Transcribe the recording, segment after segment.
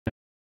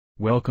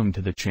Welcome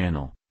to the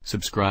channel.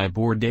 Subscribe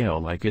or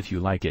like if you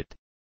like it.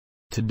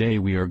 Today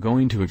we are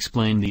going to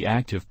explain the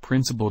active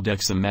principle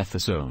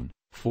dexamethasone,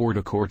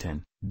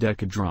 Fortecortin,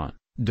 Decadron,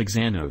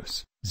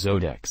 Dexanos,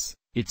 Zodex,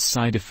 its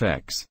side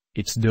effects,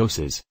 its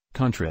doses,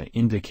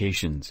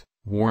 contraindications,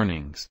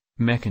 warnings,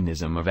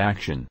 mechanism of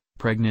action,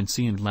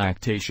 pregnancy and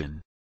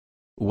lactation.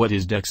 What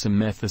is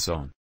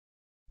dexamethasone?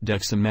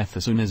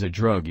 Dexamethasone is a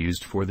drug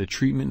used for the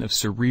treatment of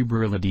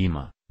cerebral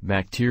edema,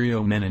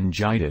 bacterial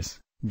meningitis,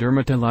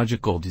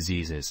 dermatological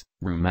diseases,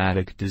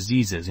 rheumatic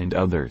diseases and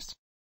others.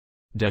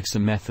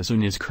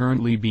 Dexamethasone is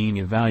currently being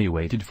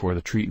evaluated for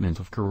the treatment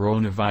of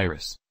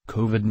coronavirus,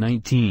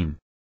 COVID-19.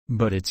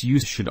 But its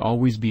use should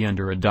always be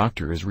under a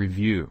doctor's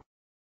review.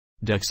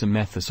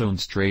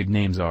 Dexamethasone's trade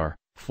names are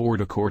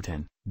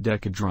Fortecortin,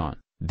 Decadron,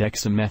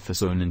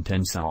 Dexamethasone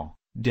intensol,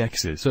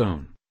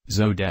 Dexasone,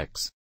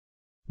 Zodex.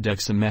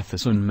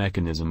 Dexamethasone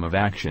mechanism of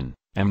action,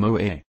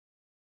 MOA.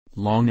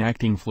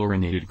 Long-acting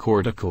fluorinated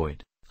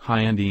corticoid,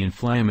 high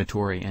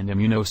anti-inflammatory and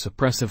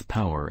immunosuppressive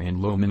power and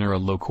low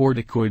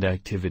mineralocorticoid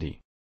activity.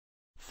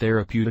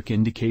 Therapeutic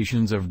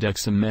indications of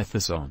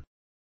dexamethasone.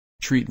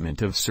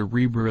 Treatment of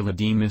cerebral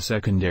edema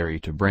secondary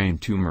to brain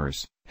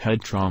tumors,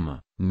 head trauma,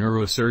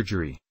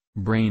 neurosurgery,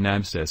 brain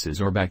abscesses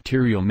or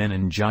bacterial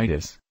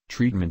meningitis,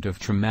 treatment of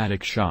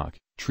traumatic shock,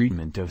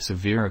 treatment of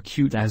severe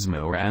acute asthma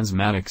or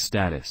asthmatic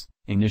status,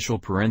 initial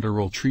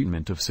parenteral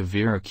treatment of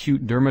severe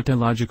acute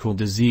dermatological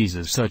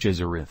diseases such as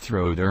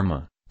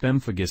erythroderma,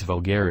 pemphigus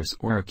vulgaris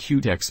or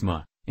acute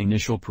eczema,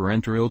 initial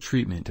parenteral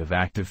treatment of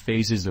active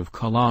phases of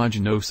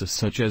collagenosis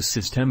such as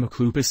systemic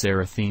lupus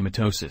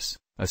erythematosus,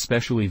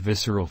 especially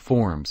visceral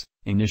forms,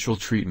 initial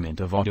treatment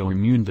of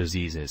autoimmune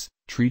diseases,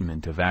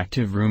 treatment of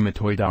active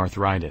rheumatoid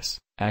arthritis,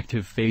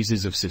 active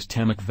phases of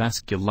systemic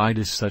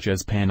vasculitis such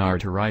as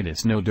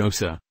panarteritis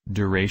nodosa.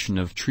 Duration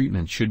of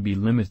treatment should be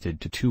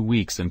limited to 2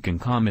 weeks and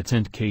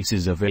concomitant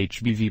cases of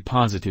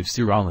HBV-positive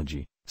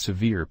serology,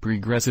 severe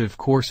progressive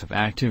course of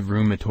active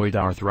rheumatoid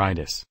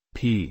arthritis,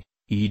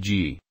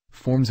 e.g.,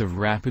 forms of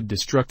rapid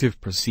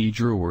destructive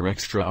procedure or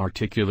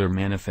extra-articular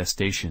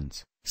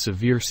manifestations,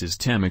 severe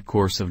systemic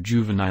course of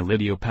juvenile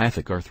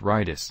idiopathic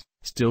arthritis,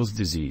 Still's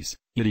disease,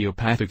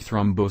 idiopathic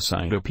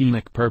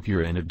thrombocytopenic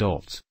purpura in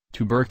adults,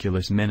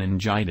 tuberculous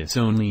meningitis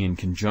only in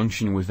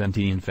conjunction with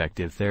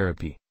anti-infective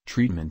therapy,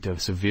 treatment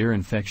of severe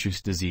infectious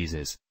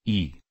diseases,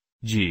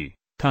 e.g.,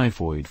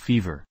 typhoid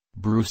fever,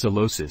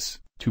 brucellosis,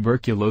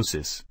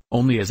 tuberculosis,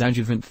 only as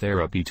adjuvant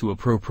therapy to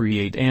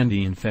appropriate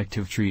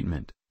anti-infective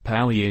treatment,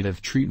 palliative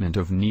treatment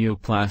of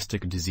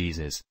neoplastic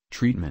diseases,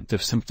 treatment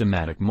of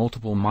symptomatic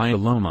multiple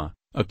myeloma,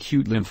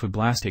 acute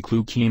lymphoblastic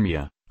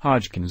leukemia,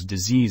 Hodgkin's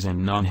disease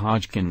and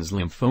non-Hodgkin's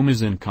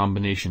lymphomas in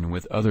combination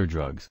with other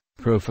drugs,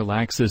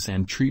 prophylaxis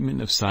and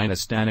treatment of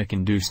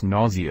cytostatic-induced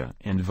nausea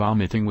and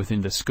vomiting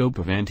within the scope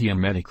of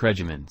antiemetic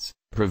regimens,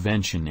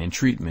 prevention and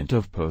treatment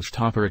of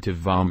postoperative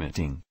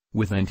vomiting,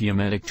 with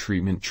antiemetic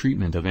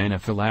treatment of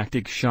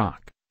anaphylactic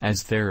shock,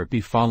 as therapy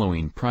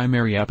following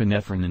primary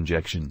epinephrine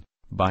injection,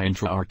 by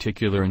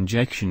intra-articular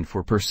injection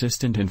for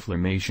persistent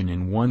inflammation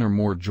in one or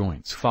more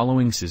joints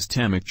following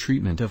systemic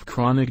treatment of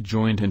chronic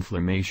joint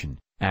inflammation,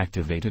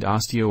 activated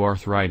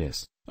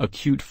osteoarthritis,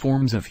 acute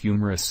forms of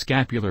humerus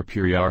scapular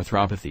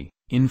periarthropathy,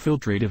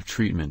 infiltrative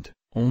treatment,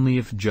 only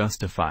if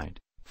justified,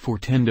 for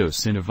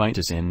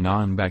tendinosynovitis and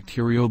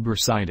non-bacterial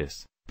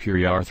bursitis,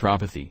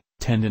 periarthropathy,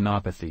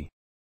 tendinopathy.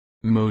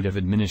 Mode of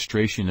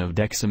administration of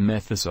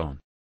dexamethasone.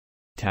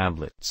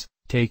 Tablets,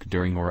 take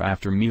during or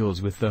after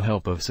meals with the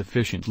help of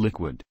sufficient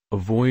liquid,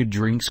 avoid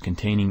drinks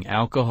containing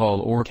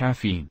alcohol or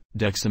caffeine.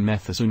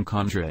 Dexamethasone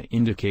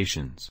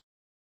contraindications.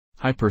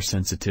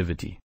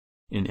 Hypersensitivity.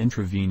 An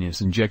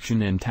intravenous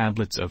injection and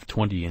tablets of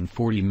 20 and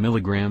 40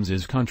 mg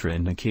is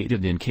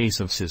contraindicated in case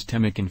of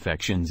systemic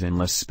infections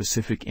unless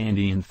specific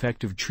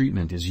anti-infective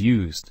treatment is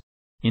used.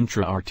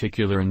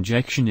 Intra-articular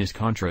injection is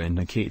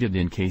contraindicated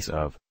in case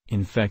of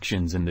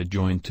infections in the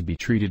joint to be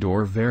treated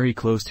or very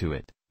close to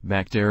it,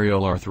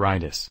 bacterial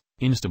arthritis,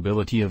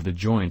 instability of the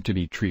joint to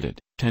be treated,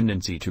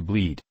 tendency to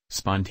bleed,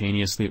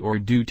 spontaneously or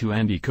due to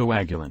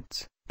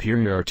anticoagulants,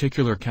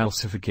 periarticular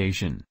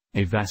calcification,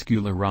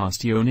 avascular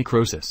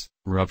osteonecrosis,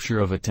 rupture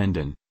of a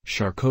tendon,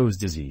 Charcot's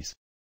disease.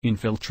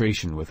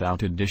 Infiltration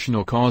without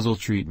additional causal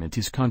treatment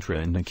is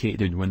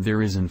contraindicated when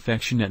there is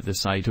infection at the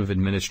site of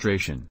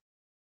administration.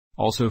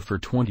 Also for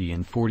 20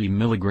 and 40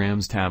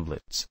 mg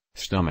tablets,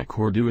 stomach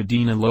or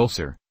duodenal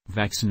ulcer,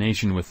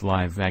 vaccination with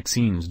live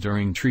vaccines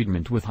during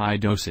treatment with high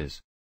doses.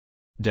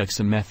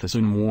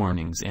 Dexamethasone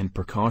warnings and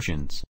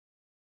precautions.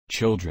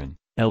 Children,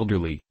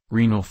 elderly,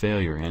 renal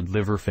failure and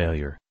liver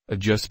failure,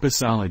 adjust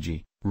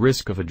pathology,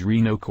 risk of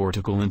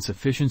adrenocortical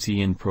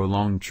insufficiency in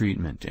prolonged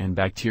treatment and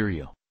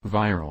bacterial,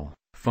 viral,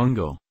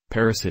 fungal,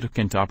 parasitic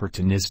and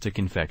opportunistic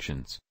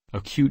infections,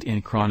 acute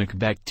and chronic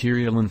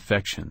bacterial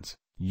infections,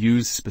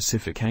 use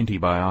specific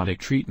antibiotic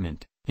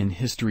treatment. In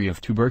history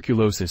of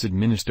tuberculosis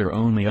administer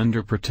only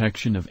under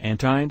protection of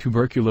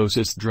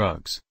anti-tuberculosis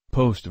drugs,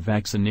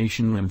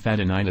 post-vaccination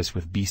lymphadenitis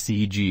with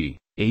BCG,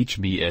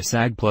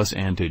 HBsAg plus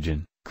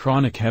antigen,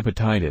 chronic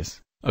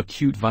hepatitis,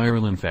 acute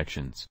viral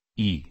infections,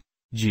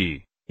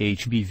 e.g.,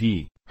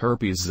 HBV,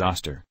 herpes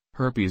zoster,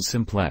 herpes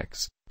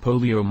simplex,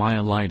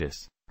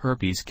 poliomyelitis,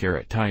 herpes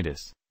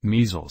keratitis,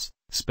 measles.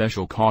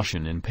 Special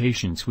caution in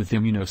patients with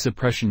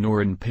immunosuppression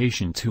or in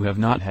patients who have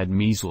not had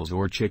measles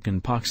or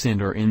chickenpox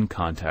and are in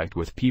contact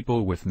with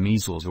people with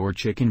measles or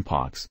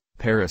chickenpox,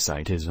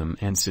 parasitism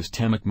and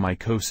systemic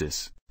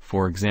mycosis,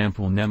 for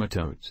example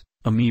nematodes,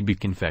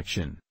 amoebic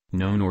infection,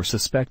 known or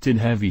suspected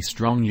heavy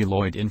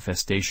strongyloid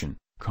infestation.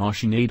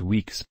 Caution 8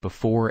 weeks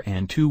before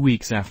and 2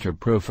 weeks after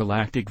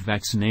prophylactic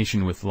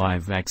vaccination with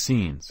live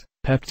vaccines,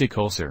 peptic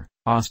ulcer,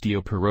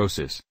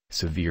 osteoporosis,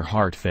 severe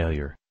heart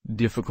failure,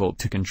 difficult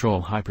to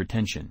control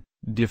hypertension,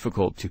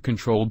 difficult to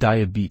control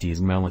diabetes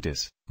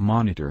mellitus,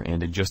 monitor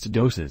and adjust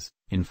doses,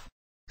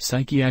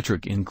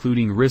 psychiatric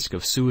including risk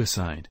of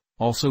suicide,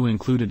 also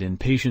included in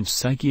patient's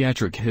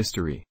psychiatric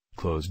history,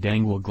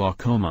 closed-angle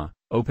glaucoma,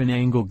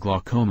 open-angle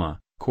glaucoma,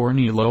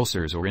 corneal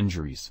ulcers or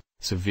injuries,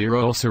 severe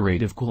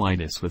ulcerative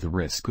colitis with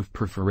risk of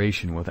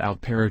perforation without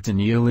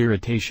peritoneal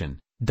irritation,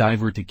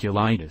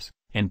 diverticulitis,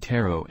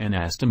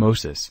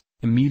 enteroanastomosis,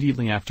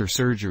 immediately after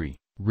surgery,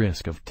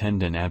 risk of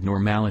tendon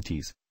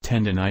abnormalities,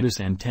 tendinitis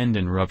and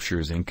tendon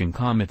ruptures and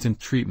concomitant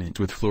treatment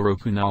with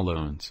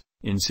fluoroquinolones,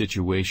 in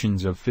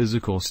situations of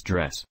physical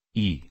stress,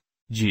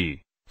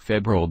 e.g.,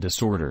 febrile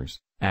disorders,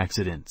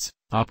 accidents,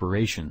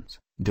 operations,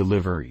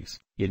 deliveries.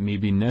 It may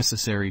be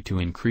necessary to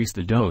increase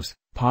the dose.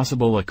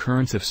 Possible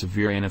occurrence of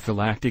severe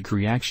anaphylactic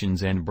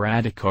reactions and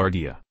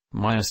bradycardia,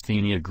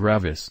 myasthenia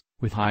gravis.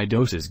 With high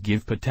doses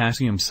give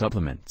potassium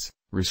supplements,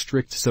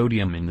 restrict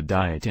sodium in the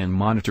diet and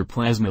monitor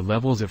plasma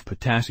levels of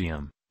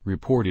potassium.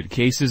 Reported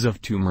cases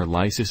of tumor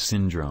lysis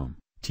syndrome,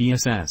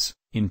 TSS,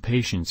 in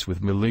patients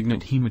with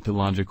malignant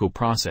hematological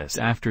process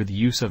after the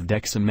use of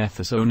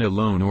dexamethasone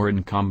alone or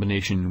in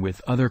combination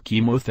with other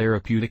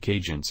chemotherapeutic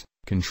agents,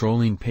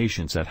 controlling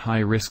patients at high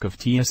risk of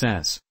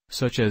TSS,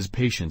 such as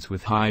patients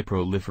with high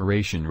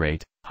proliferation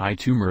rate, high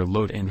tumor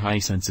load and high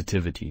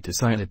sensitivity to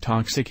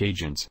cytotoxic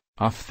agents,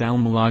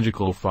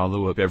 ophthalmological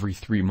follow-up every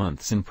 3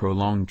 months and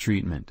prolonged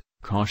treatment.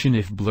 Caution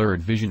if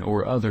blurred vision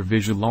or other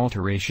visual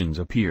alterations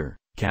appear,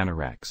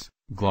 cataracts,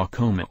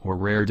 glaucoma or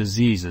rare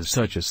diseases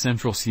such as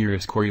central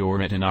serous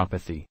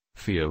chorioretinopathy,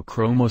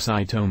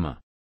 pheochromocytoma.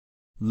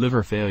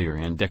 Liver failure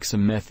and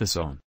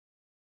dexamethasone.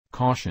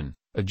 Caution,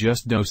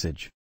 adjust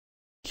dosage.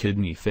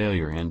 Kidney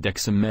failure and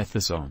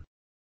dexamethasone.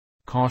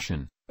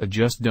 Caution,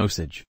 adjust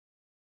dosage.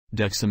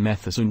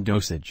 Dexamethasone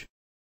dosage.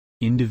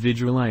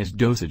 Individualized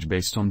dosage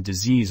based on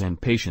disease and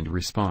patient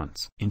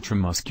response.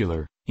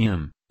 Intramuscular,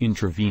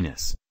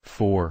 intravenous,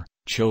 for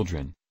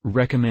children,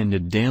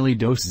 recommended daily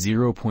dose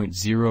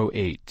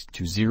 0.08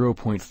 to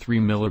 0.3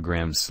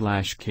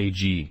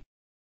 mg/kg.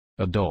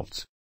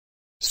 Adults.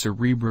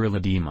 Cerebral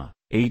edema,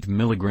 8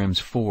 mg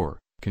for,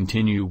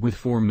 continue with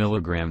 4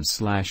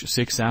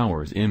 mg/6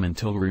 hours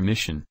until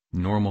remission,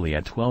 normally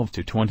at 12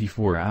 to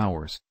 24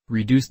 hours,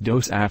 reduce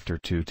dose after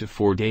 2 to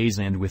 4 days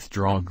and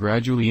withdraw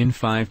gradually in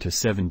 5 to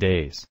 7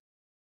 days.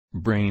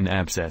 Brain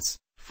abscess,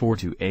 4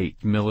 to 8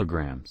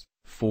 mg,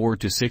 4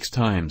 to 6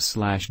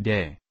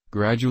 times/day,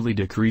 gradually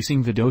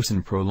decreasing the dose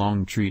and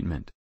prolonged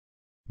treatment.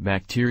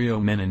 Bacterial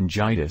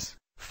meningitis,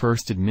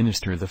 first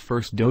administer the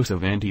first dose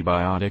of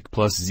antibiotic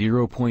plus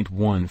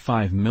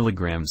 0.15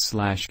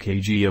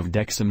 mg/kg of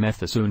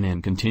dexamethasone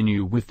and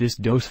continue with this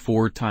dose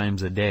 4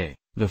 times a day,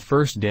 the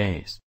first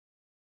days.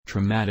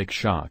 Traumatic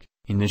shock,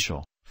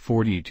 initial,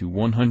 40 to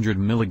 100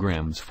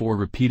 mg for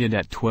repeated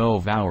at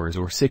 12 hours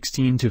or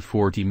 16 to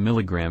 40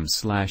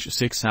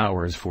 mg/6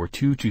 hours for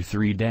 2 to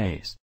 3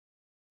 days.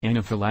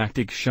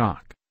 Anaphylactic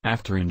shock,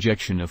 after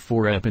injection of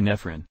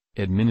 4-epinephrine,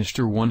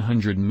 administer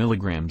 100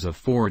 mg of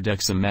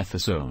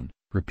 4-dexamethasone,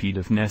 repeat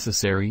if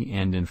necessary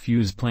and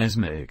infuse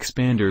plasma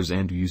expanders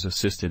and use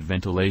assisted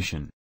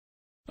ventilation.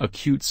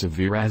 Acute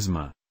severe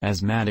asthma,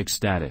 asthmatic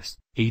status,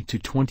 8 to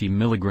 20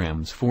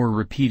 mg for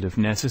repeat if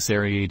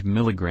necessary 8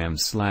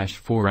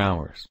 mg/4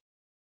 hours.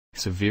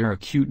 Severe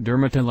acute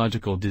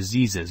dermatological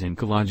diseases and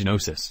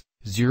collagenosis,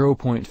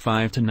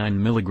 0.5 to 9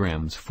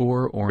 mg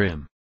for or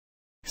im.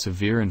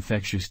 Severe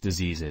infectious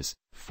diseases,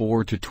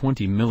 4 to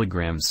 20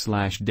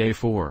 mg/day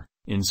for,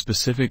 in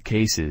specific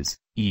cases,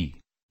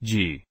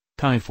 e.g.,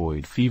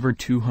 typhoid fever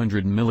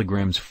 200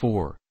 mg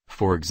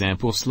for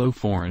example slow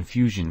 4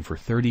 infusion for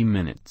 30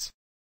 minutes.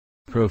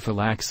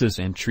 Prophylaxis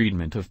and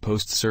treatment of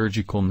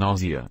post-surgical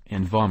nausea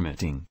and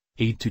vomiting,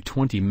 8 to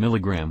 20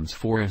 mg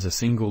for as a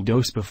single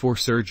dose before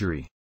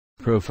surgery.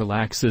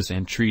 Prophylaxis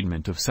and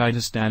treatment of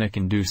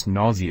cytostatic-induced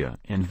nausea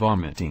and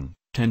vomiting,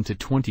 10 to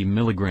 20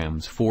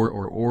 mg for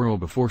or oral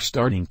before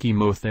starting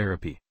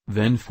chemotherapy,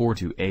 then 4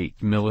 to 8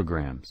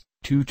 mg,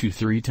 2 to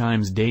 3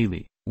 times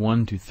daily,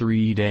 1 to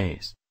 3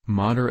 days,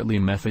 moderately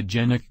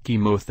methogenic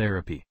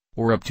chemotherapy,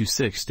 or up to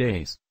 6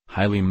 days,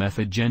 highly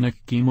methogenic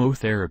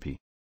chemotherapy.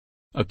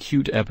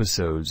 Acute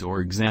episodes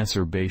or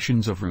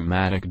exacerbations of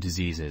rheumatic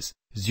diseases,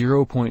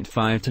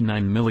 0.5 to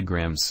 9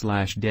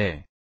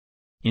 mg/day.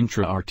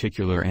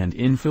 Intra-articular and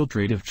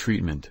infiltrative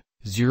treatment,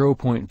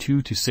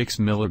 0.2 to 6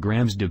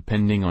 mg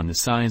depending on the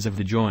size of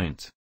the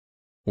joints.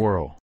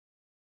 Oral.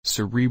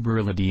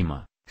 Cerebral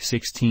edema,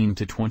 16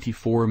 to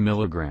 24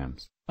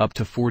 mg, up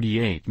to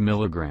 48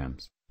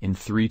 mg, in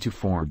 3 to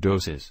 4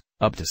 doses,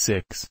 up to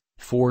 6,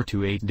 4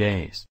 to 8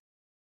 days.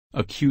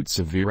 Acute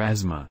severe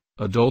asthma,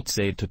 adults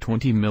 8 to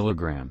 20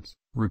 mg,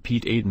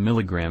 repeat 8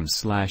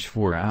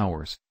 mg/4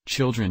 hours,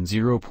 children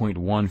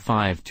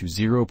 0.15 to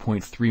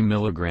 0.3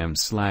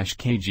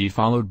 mg/kg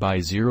followed by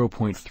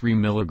 0.3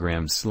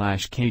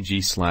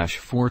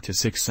 mg/kg/4 to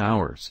 6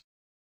 hours.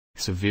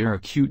 Severe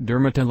acute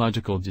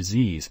dermatological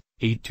disease,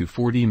 8 to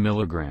 40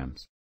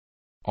 mg.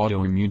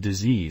 Autoimmune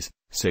disease,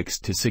 6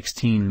 to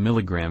 16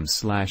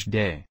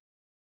 mg/day.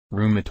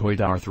 Rheumatoid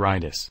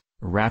arthritis,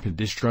 rapid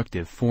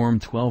destructive form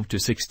 12 to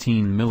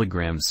 16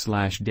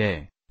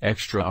 mg/day,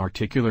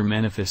 extra-articular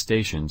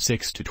manifestation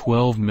 6 to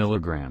 12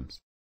 mg.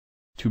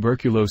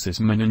 Tuberculosis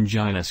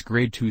meningitis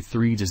grade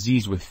 2-3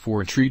 disease with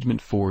 4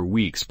 treatment 4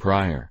 weeks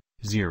prior,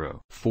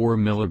 0.4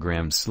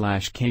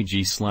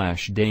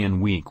 mg/kg/day in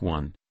week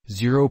 1,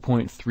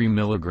 0.3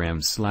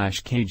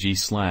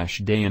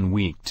 mg/kg/day in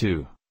week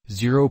 2,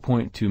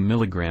 0.2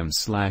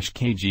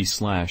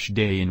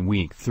 mg/kg/day in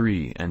week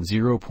 3 and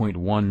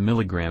 0.1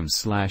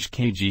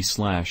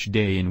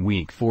 mg/kg/day in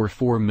week 4.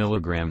 4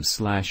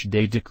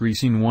 mg/day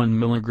decreasing 1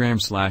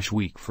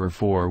 mg/week for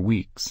 4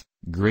 weeks.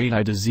 Grade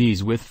I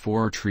disease with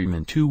 4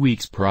 treatment 2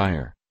 weeks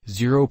prior,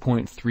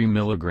 0.3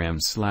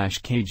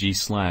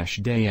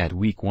 mg/kg/day at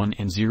week 1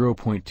 and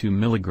 0.2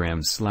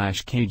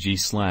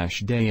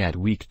 mg/kg/day at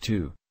week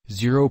 2.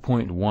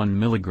 0.1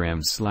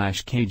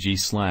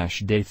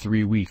 mg/kg/day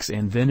 3 weeks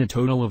and then a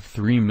total of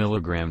 3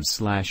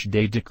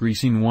 mg/day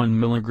decreasing 1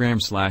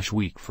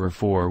 mg/week for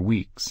 4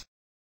 weeks.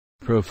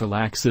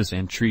 Prophylaxis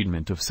and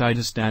treatment of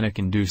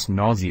cytostatic-induced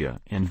nausea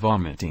and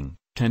vomiting,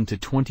 10 to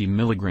 20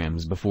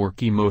 mg before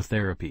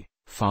chemotherapy,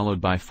 followed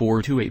by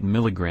 4 to 8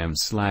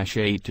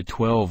 mg/8 to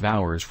 12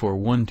 hours for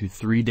 1 to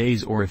 3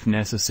 days or if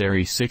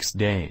necessary 6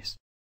 days.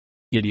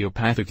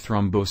 Idiopathic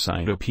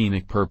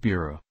thrombocytopenic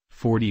purpura,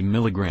 40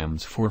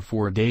 mg for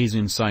 4 days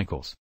in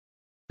cycles.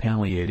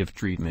 Palliative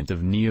treatment of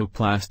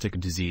neoplastic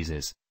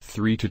diseases,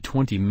 3 to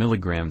 20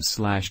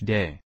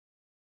 mg/day.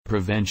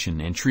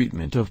 Prevention and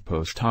treatment of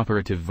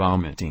postoperative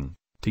vomiting,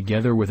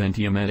 together with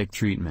antiemetic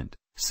treatment,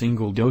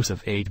 single dose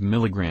of 8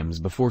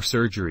 mg before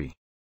surgery.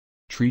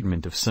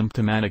 Treatment of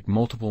symptomatic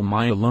multiple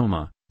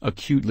myeloma,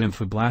 acute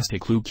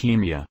lymphoblastic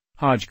leukemia,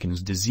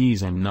 Hodgkin's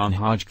disease and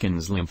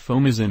non-Hodgkin's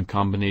lymphomas in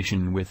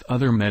combination with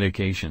other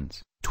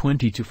medications,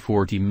 20 to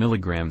 40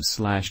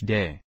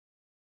 mg/day.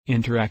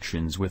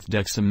 Interactions with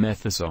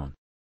dexamethasone.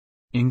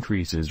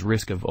 Increases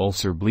risk of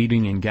ulcer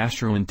bleeding and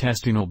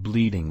gastrointestinal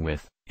bleeding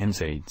with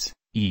NSAIDs,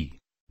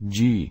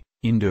 e.g.,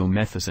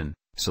 indomethacin,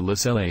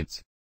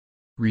 salicylates.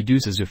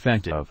 Reduces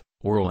effect of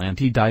oral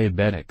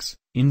antidiabetics,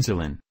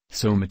 insulin,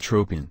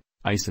 somatropin,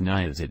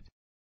 isoniazid.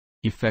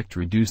 Effect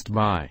reduced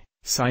by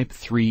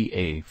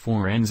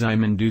CYP3A4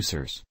 enzyme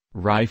inducers,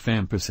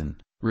 rifampicin,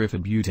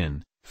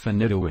 rifabutin,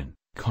 phenytoin,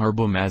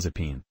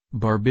 carbamazepine,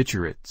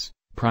 barbiturates,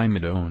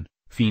 primidone,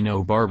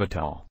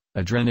 phenobarbital,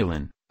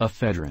 adrenaline,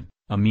 ephedrine,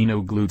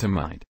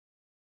 aminoglutamide.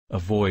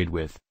 Avoid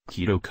with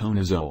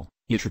ketoconazole,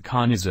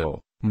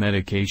 itraconazole,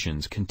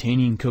 medications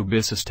containing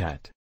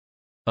cobicistat.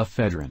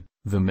 Ephedrine.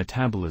 The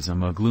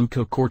metabolism of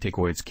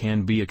glucocorticoids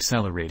can be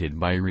accelerated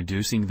by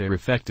reducing their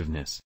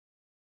effectiveness.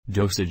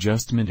 Dose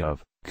adjustment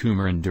of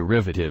coumarin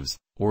derivatives,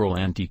 oral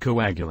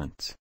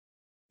anticoagulants.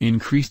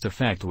 Increased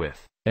effect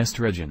with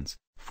estrogens,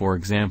 for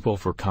example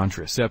for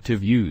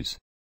contraceptive use.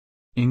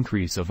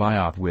 Increase of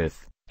IOP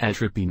with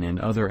atropine and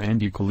other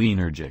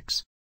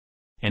anticholinergics.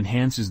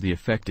 Enhances the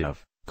effect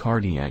of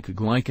cardiac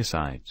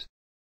glycosides.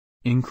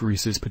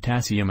 Increases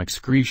potassium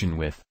excretion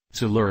with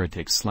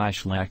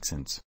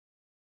celeritic/laxants.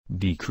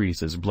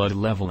 Decreases blood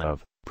level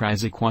of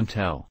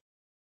praziquantel.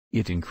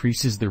 It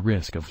increases the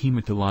risk of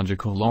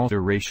hematological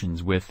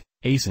alterations with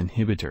ACE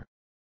inhibitor.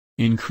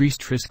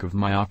 Increased risk of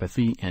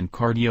myopathy and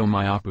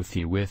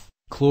cardiomyopathy with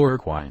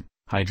chloroquine,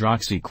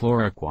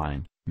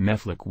 hydroxychloroquine,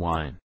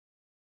 mefloquine.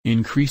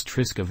 Increased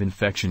risk of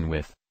infection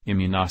with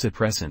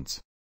immunosuppressants.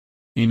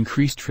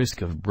 Increased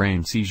risk of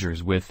brain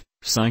seizures with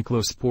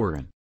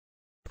cyclosporin.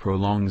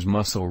 Prolongs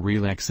muscle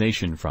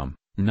relaxation from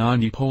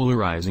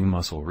non-depolarizing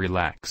muscle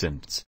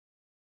relaxants.